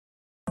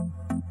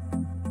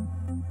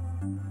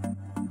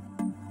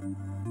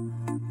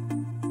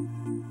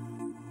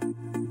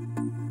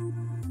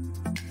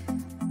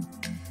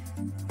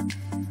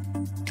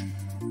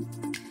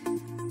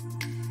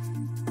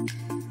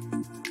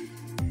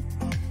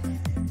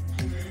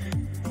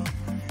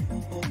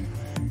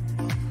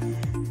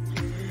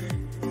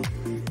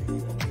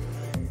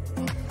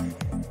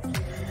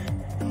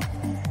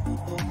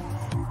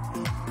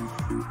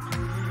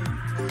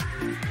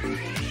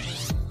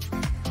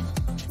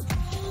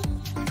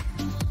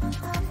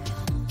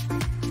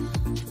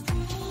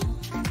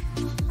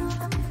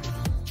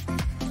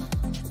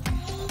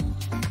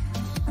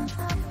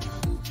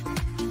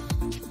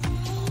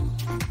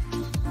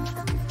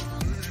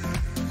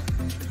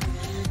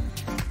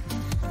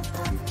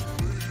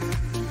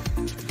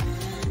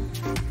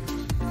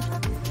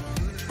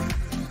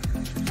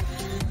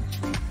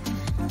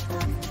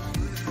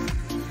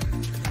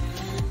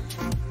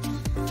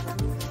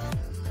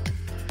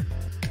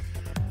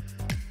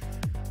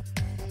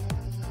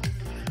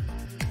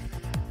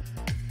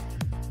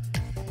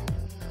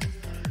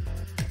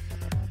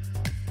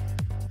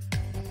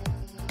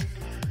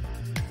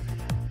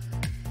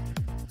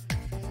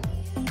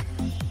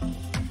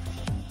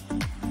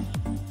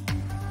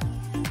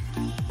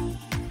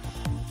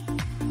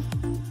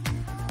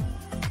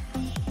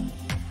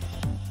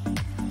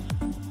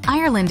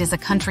Ireland is a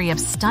country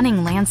of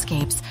stunning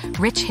landscapes,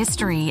 rich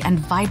history, and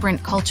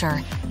vibrant culture,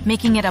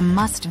 making it a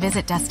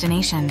must-visit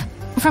destination.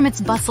 From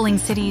its bustling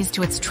cities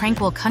to its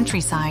tranquil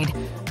countryside,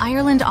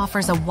 Ireland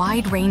offers a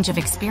wide range of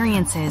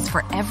experiences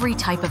for every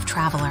type of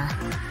traveler.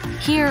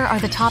 Here are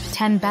the top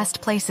 10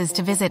 best places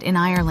to visit in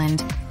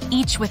Ireland,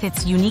 each with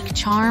its unique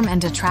charm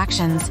and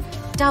attractions.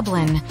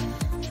 Dublin.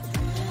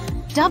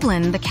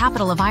 Dublin, the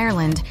capital of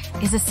Ireland,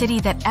 is a city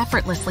that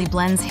effortlessly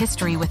blends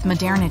history with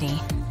modernity.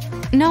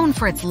 Known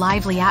for its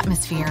lively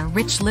atmosphere,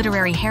 rich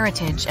literary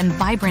heritage, and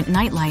vibrant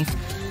nightlife,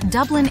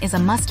 Dublin is a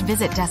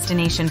must-visit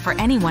destination for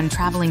anyone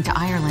traveling to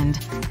Ireland.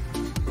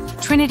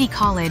 Trinity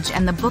College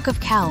and the Book of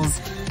Kells.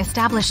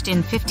 Established in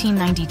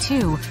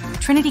 1592,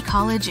 Trinity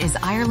College is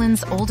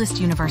Ireland's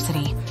oldest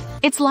university.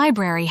 Its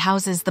library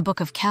houses the Book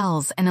of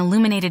Kells, an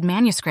illuminated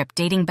manuscript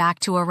dating back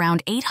to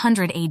around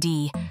 800 AD.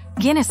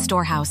 Guinness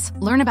Storehouse.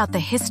 Learn about the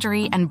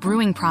history and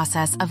brewing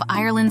process of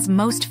Ireland's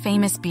most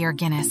famous beer,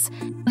 Guinness.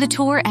 The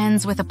tour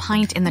ends with a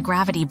pint in the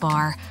Gravity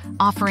Bar,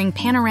 offering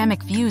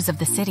panoramic views of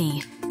the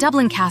city.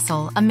 Dublin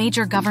Castle, a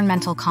major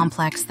governmental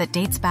complex that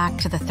dates back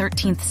to the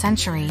 13th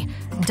century.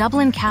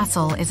 Dublin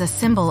Castle is a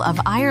symbol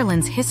of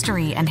Ireland's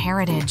history and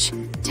heritage.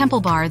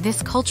 Temple Bar.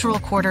 This cultural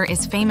quarter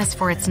is famous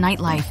for its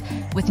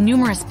nightlife, with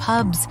numerous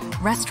pubs,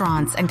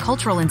 restaurants, and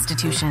cultural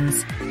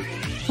institutions.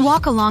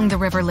 Walk along the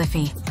River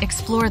Liffey,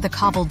 explore the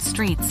cobbled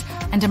streets,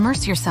 and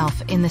immerse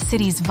yourself in the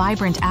city's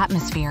vibrant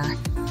atmosphere.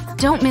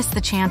 Don't miss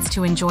the chance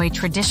to enjoy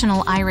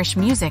traditional Irish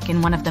music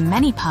in one of the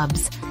many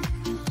pubs.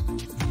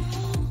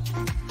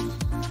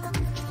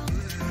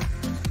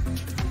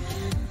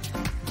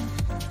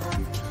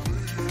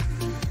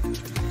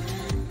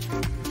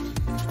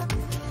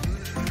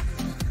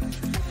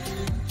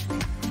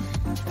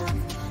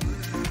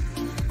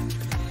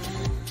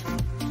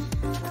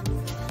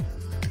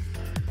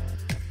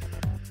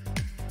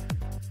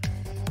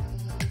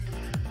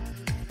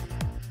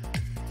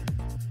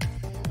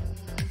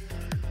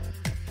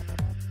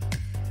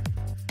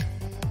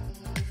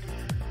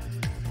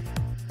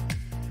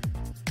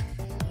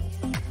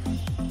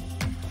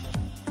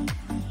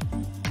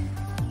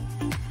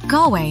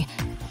 Galway.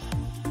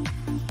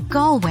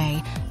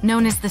 Galway,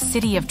 known as the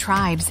City of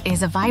Tribes,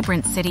 is a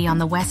vibrant city on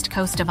the west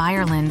coast of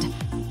Ireland.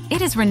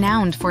 It is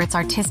renowned for its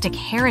artistic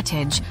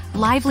heritage,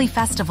 lively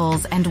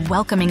festivals, and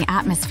welcoming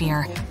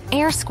atmosphere.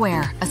 Ayr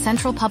Square, a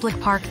central public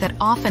park that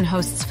often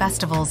hosts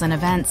festivals and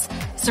events,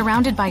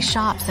 surrounded by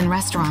shops and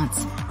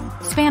restaurants.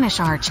 Spanish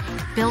Arch.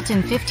 Built in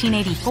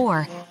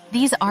 1584,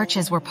 these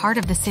arches were part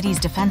of the city's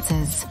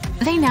defenses.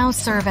 They now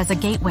serve as a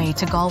gateway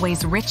to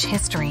Galway's rich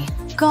history.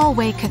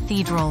 Galway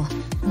Cathedral,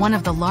 one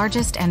of the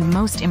largest and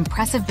most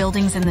impressive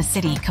buildings in the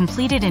city,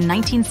 completed in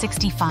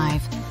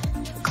 1965.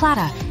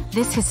 Claddagh.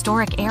 This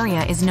historic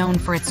area is known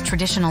for its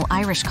traditional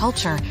Irish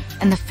culture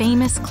and the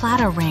famous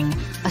Claddagh Ring,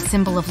 a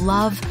symbol of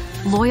love,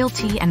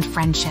 loyalty, and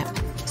friendship.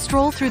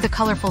 Stroll through the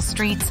colorful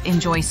streets,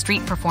 enjoy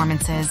street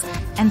performances,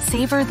 and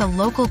savor the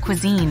local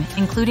cuisine,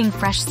 including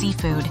fresh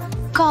seafood.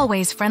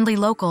 Galway's friendly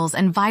locals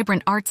and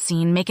vibrant art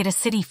scene make it a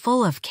city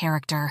full of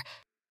character.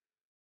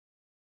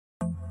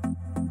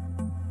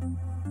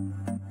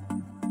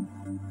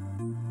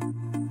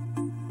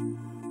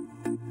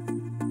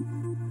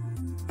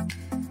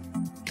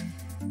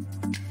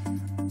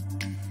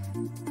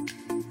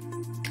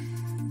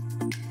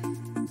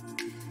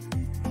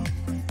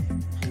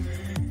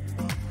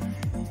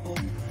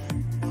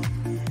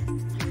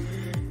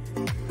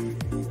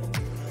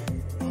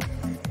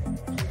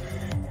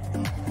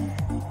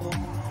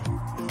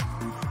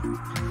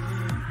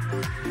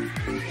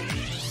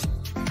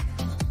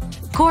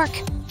 Cork.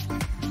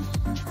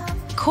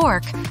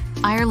 Cork,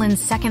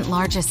 Ireland's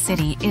second-largest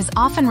city, is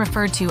often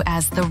referred to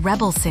as the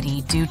Rebel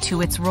City due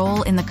to its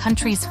role in the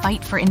country's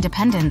fight for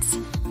independence.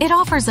 It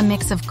offers a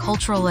mix of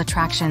cultural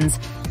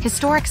attractions,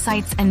 historic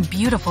sites, and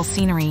beautiful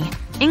scenery.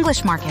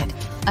 English Market,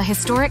 a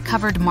historic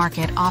covered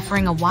market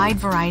offering a wide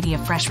variety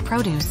of fresh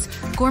produce,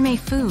 gourmet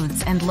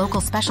foods, and local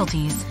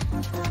specialties.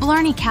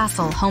 Blarney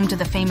Castle, home to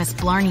the famous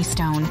Blarney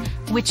Stone,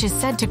 which is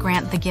said to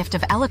grant the gift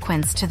of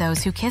eloquence to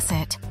those who kiss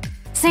it.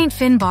 St.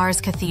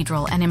 Finbarr's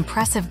Cathedral, an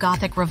impressive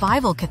Gothic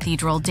revival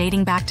cathedral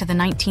dating back to the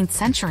 19th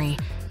century.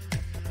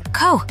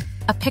 Cobh,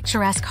 a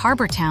picturesque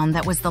harbor town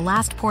that was the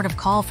last port of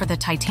call for the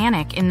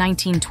Titanic in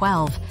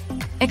 1912.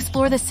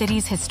 Explore the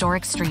city's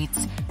historic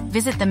streets,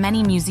 visit the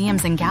many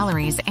museums and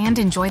galleries, and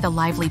enjoy the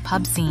lively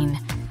pub scene.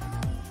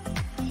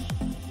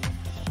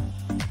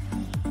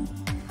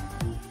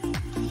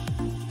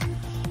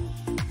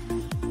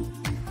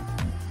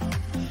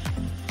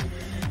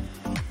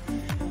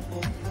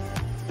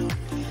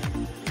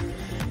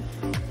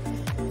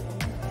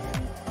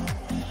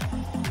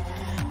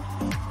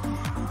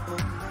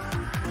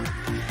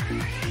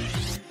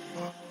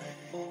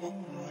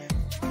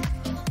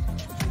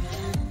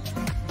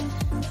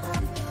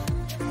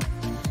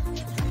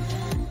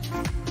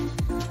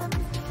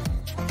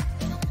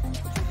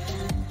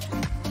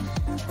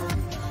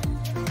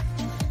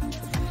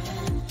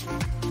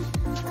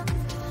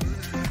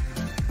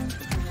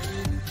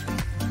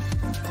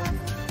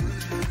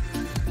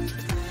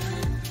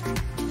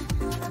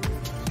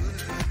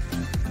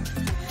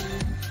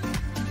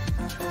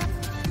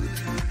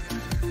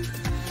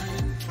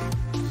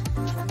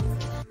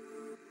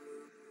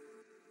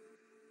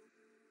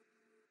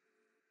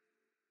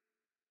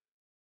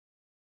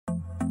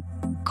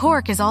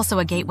 Cork is also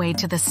a gateway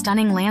to the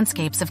stunning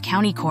landscapes of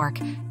County Cork,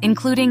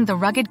 including the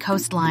rugged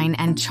coastline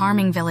and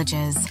charming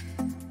villages.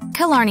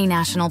 Killarney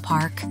National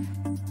Park.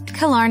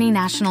 Killarney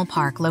National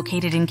Park,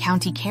 located in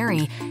County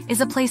Kerry, is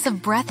a place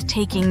of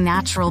breathtaking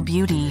natural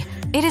beauty.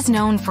 It is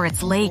known for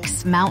its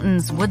lakes,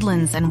 mountains,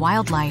 woodlands, and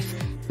wildlife.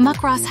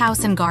 Muckross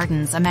House and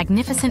Gardens, a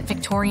magnificent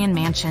Victorian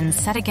mansion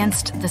set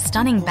against the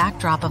stunning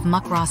backdrop of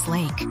Muckross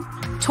Lake.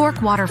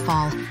 Torque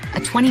Waterfall, a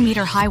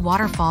 20-meter-high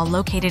waterfall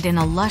located in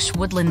a lush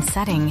woodland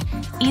setting,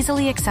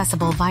 easily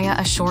accessible via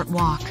a short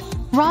walk.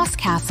 Ross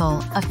Castle,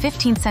 a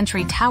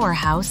 15th-century tower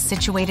house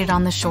situated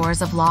on the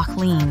shores of Loch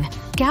Lean.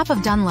 Gap of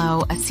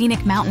Dunlow, a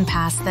scenic mountain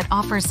pass that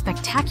offers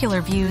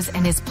spectacular views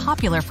and is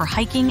popular for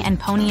hiking and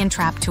pony and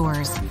trap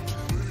tours.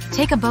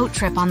 Take a boat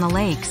trip on the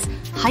lakes,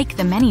 hike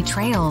the many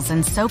trails,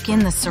 and soak in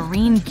the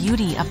serene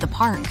beauty of the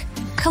park.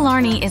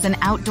 Killarney is an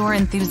outdoor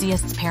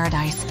enthusiast's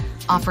paradise,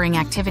 offering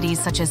activities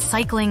such as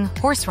cycling,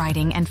 horse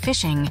riding, and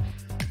fishing.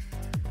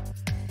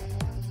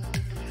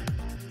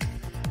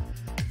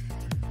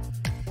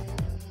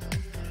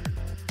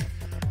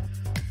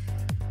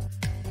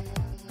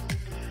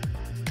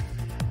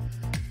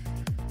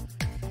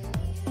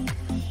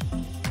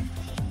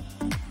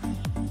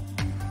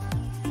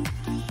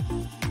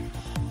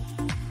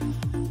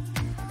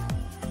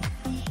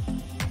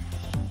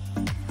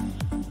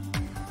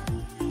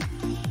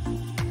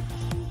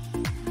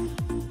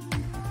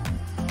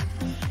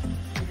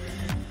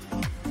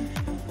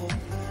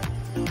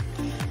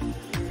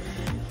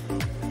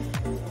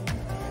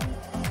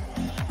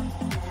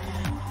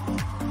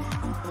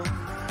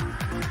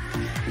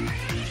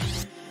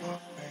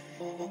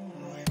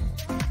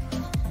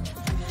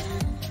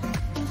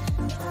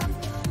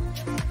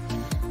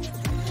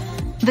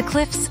 The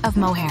Cliffs of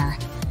Moher.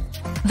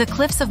 The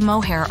Cliffs of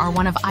Moher are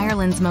one of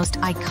Ireland's most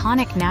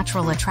iconic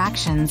natural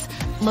attractions,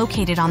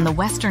 located on the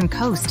western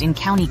coast in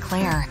County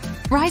Clare.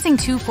 Rising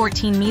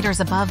 214 meters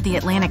above the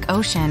Atlantic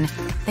Ocean,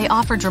 they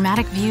offer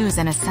dramatic views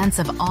and a sense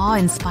of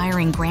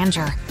awe-inspiring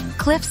grandeur.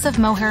 Cliffs of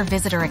Moher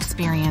Visitor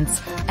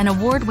Experience, an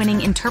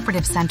award-winning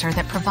interpretive center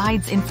that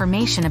provides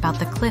information about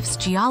the cliff's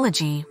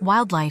geology,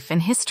 wildlife,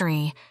 and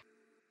history.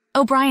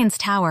 O'Brien's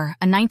Tower,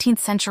 a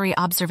 19th-century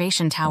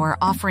observation tower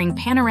offering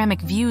panoramic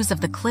views of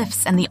the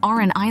cliffs and the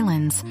Aran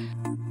Islands.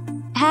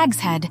 Hag's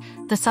Head,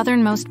 the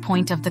southernmost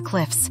point of the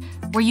cliffs,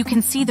 where you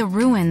can see the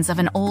ruins of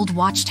an old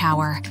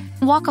watchtower.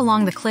 Walk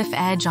along the cliff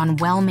edge on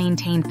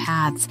well-maintained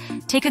paths,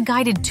 take a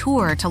guided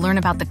tour to learn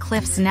about the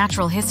cliff's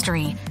natural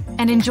history,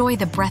 and enjoy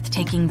the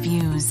breathtaking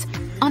views.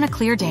 On a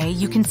clear day,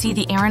 you can see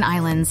the Aran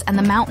Islands and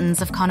the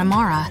mountains of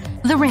Connemara.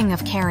 The Ring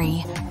of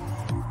Kerry.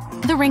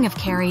 The Ring of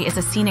Kerry is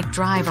a scenic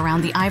drive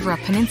around the Ivra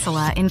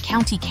Peninsula in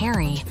County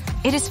Kerry.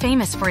 It is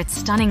famous for its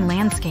stunning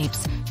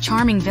landscapes,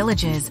 charming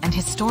villages, and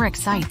historic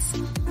sites.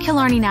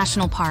 Killarney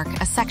National Park,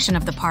 a section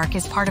of the park,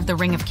 is part of the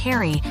Ring of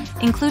Kerry,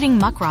 including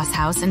Muckross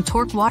House and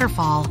Torque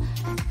Waterfall.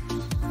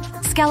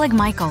 Skellig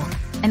Michael,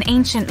 an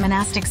ancient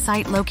monastic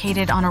site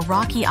located on a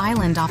rocky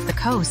island off the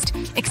coast,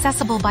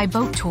 accessible by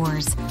boat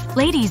tours.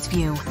 Ladies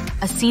View,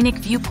 a scenic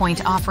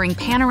viewpoint offering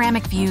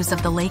panoramic views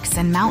of the lakes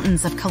and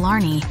mountains of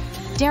Killarney.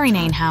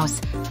 Derrynane House,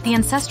 the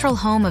ancestral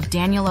home of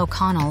Daniel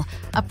O'Connell,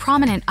 a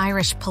prominent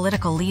Irish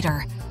political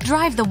leader.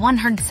 Drive the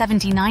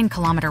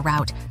 179-kilometer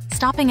route,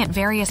 stopping at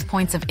various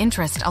points of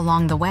interest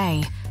along the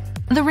way.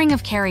 The Ring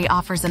of Kerry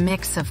offers a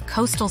mix of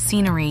coastal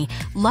scenery,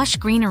 lush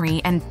greenery,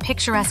 and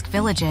picturesque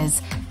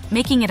villages,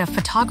 making it a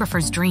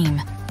photographer's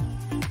dream.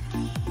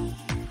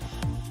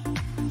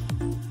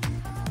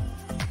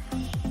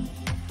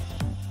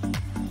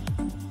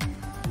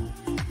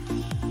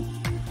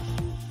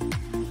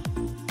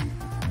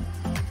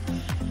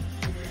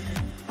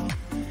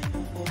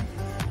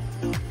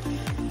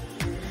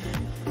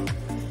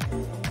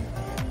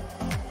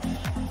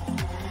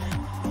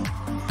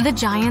 The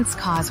Giant's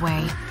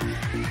Causeway.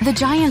 The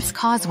Giant's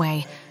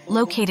Causeway,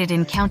 located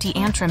in County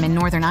Antrim in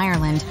Northern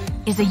Ireland,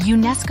 is a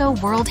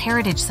UNESCO World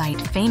Heritage Site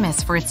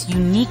famous for its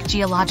unique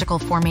geological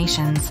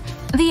formations.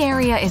 The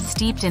area is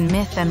steeped in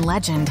myth and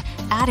legend,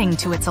 adding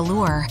to its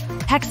allure.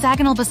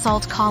 Hexagonal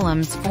basalt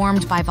columns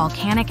formed by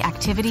volcanic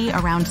activity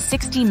around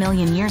 60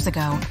 million years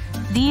ago.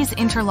 These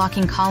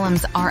interlocking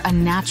columns are a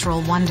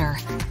natural wonder.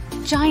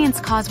 Giant's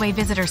Causeway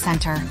Visitor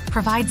Center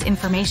provides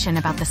information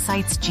about the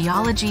site's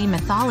geology,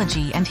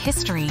 mythology, and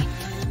history.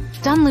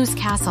 Dunluce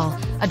Castle,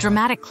 a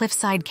dramatic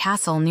cliffside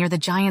castle near the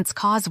Giant's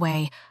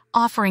Causeway,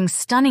 offering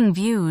stunning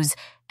views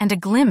and a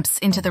glimpse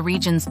into the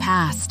region's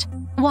past.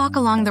 Walk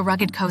along the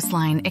rugged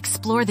coastline,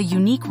 explore the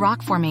unique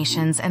rock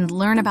formations, and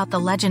learn about the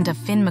legend of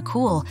Finn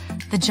McCool,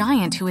 the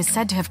giant who is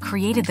said to have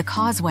created the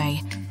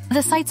causeway.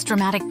 The site's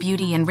dramatic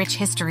beauty and rich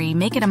history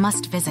make it a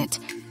must-visit.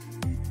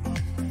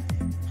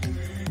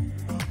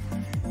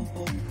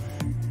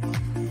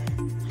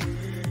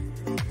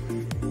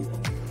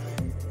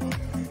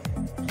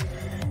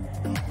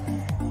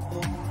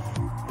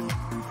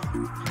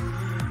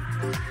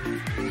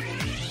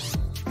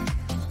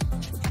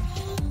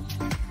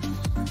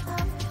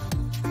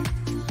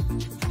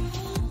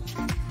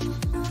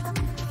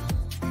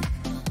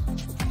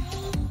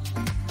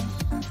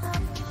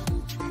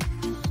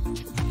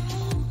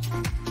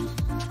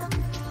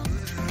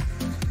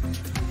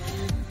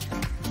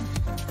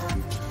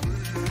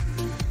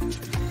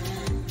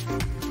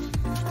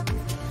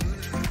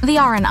 The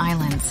Aran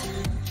Islands.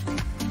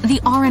 The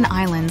Aran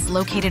Islands,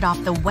 located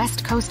off the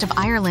west coast of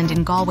Ireland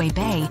in Galway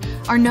Bay,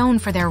 are known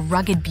for their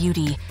rugged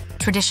beauty,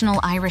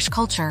 traditional Irish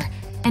culture,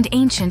 and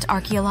ancient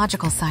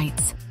archaeological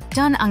sites.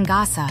 Dun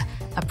Angasa,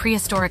 a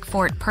prehistoric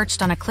fort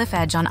perched on a cliff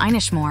edge on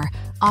Inishmore,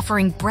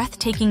 offering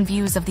breathtaking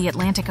views of the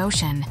Atlantic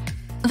Ocean.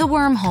 The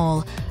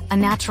Wormhole, a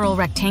natural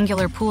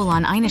rectangular pool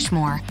on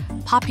Inishmore,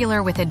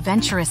 popular with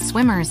adventurous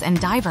swimmers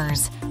and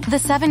divers. The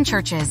Seven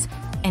Churches,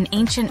 an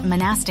ancient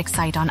monastic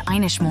site on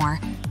Inishmore,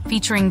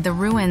 featuring the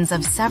ruins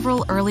of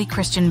several early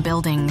Christian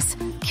buildings.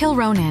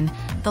 Kilronan,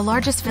 the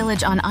largest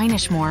village on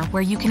Inishmore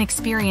where you can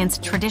experience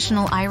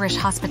traditional Irish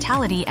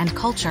hospitality and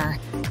culture.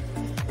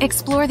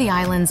 Explore the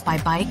islands by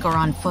bike or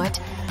on foot,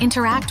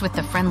 interact with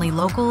the friendly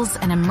locals,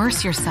 and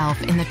immerse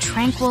yourself in the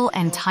tranquil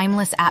and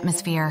timeless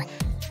atmosphere.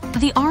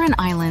 The Aran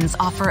Islands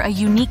offer a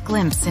unique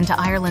glimpse into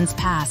Ireland's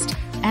past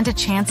and a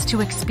chance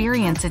to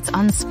experience its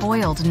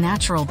unspoiled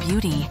natural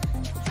beauty.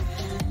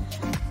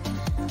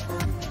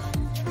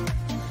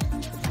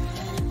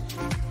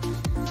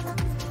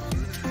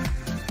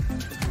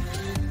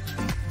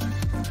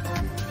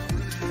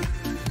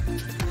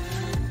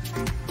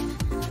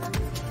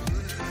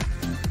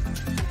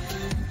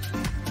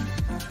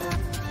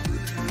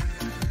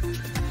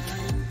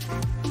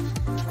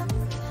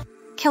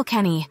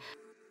 Kilkenny.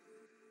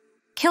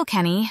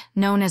 Kilkenny,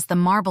 known as the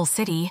Marble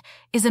City,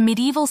 is a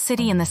medieval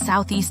city in the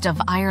southeast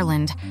of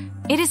Ireland.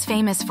 It is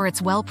famous for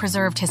its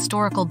well-preserved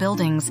historical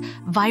buildings,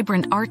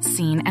 vibrant arts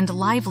scene, and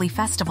lively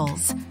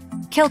festivals.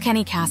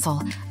 Kilkenny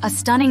Castle, a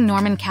stunning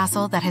Norman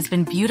castle that has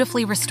been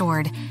beautifully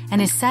restored and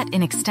is set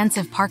in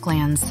extensive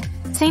parklands.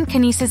 St.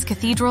 Canice's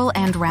Cathedral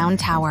and Round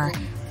Tower,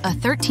 a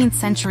 13th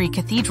century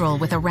cathedral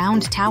with a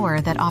round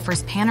tower that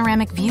offers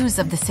panoramic views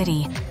of the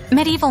city.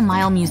 Medieval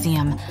Mile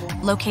Museum,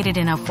 located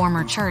in a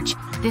former church,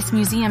 this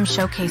museum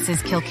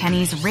showcases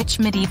Kilkenny's rich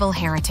medieval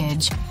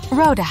heritage.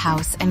 Rhoda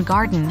House and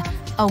Garden,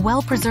 a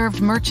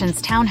well-preserved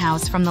merchant's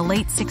townhouse from the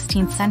late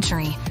 16th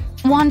century.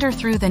 Wander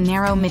through the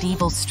narrow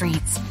medieval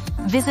streets,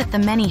 visit the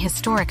many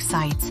historic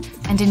sites,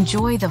 and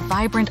enjoy the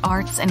vibrant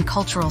arts and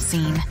cultural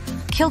scene.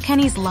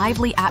 Kilkenny's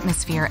lively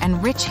atmosphere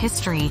and rich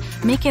history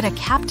make it a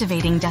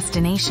captivating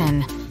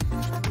destination.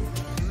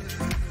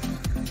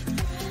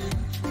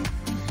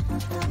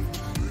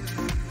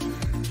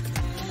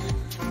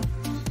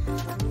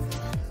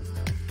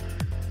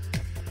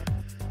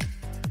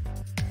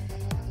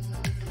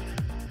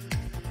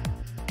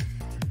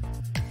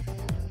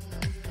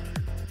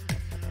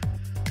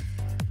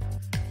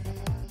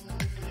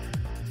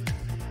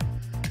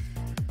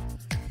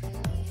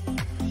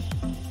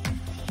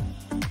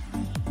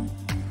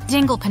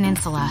 Dingle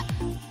Peninsula.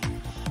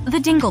 The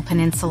Dingle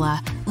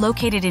Peninsula,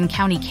 located in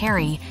County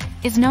Kerry,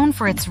 is known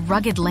for its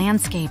rugged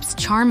landscapes,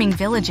 charming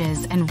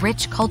villages, and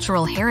rich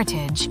cultural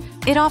heritage.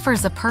 It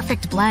offers a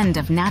perfect blend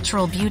of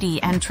natural beauty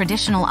and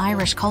traditional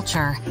Irish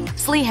culture.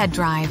 Sleehead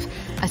Drive,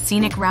 a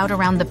scenic route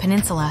around the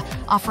peninsula,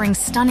 offering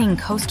stunning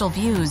coastal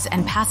views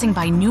and passing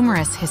by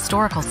numerous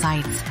historical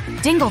sites.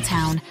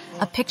 Dingletown,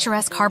 a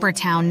picturesque harbor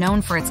town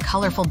known for its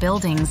colorful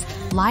buildings,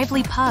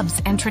 lively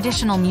pubs, and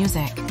traditional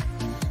music.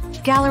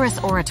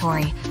 Gallerus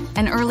Oratory,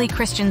 an early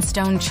Christian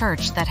stone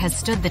church that has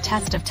stood the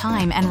test of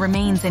time and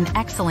remains in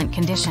excellent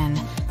condition.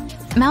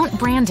 Mount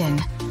Brandon,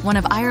 one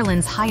of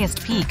Ireland's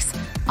highest peaks,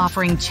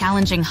 offering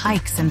challenging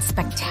hikes and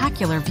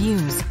spectacular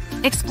views.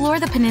 Explore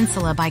the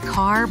peninsula by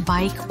car,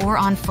 bike, or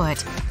on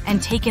foot, and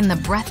take in the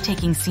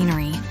breathtaking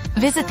scenery.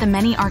 Visit the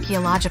many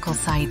archaeological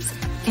sites,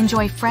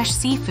 enjoy fresh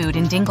seafood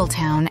in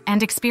Dingletown,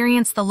 and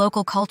experience the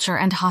local culture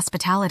and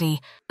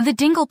hospitality. The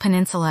Dingle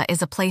Peninsula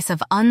is a place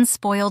of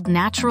unspoiled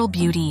natural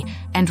beauty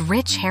and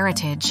rich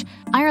heritage.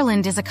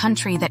 Ireland is a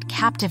country that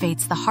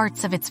captivates the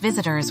hearts of its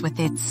visitors with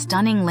its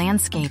stunning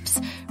landscapes,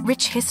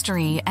 rich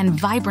history, and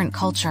vibrant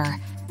culture.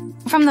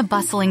 From the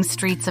bustling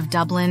streets of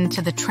Dublin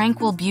to the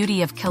tranquil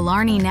beauty of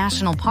Killarney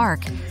National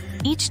Park,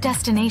 each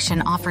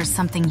destination offers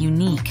something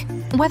unique.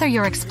 Whether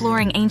you're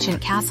exploring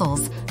ancient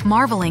castles,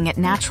 marveling at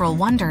natural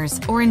wonders,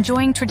 or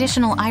enjoying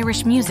traditional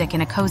Irish music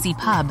in a cozy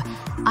pub,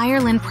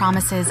 Ireland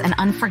promises an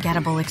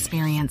unforgettable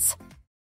experience.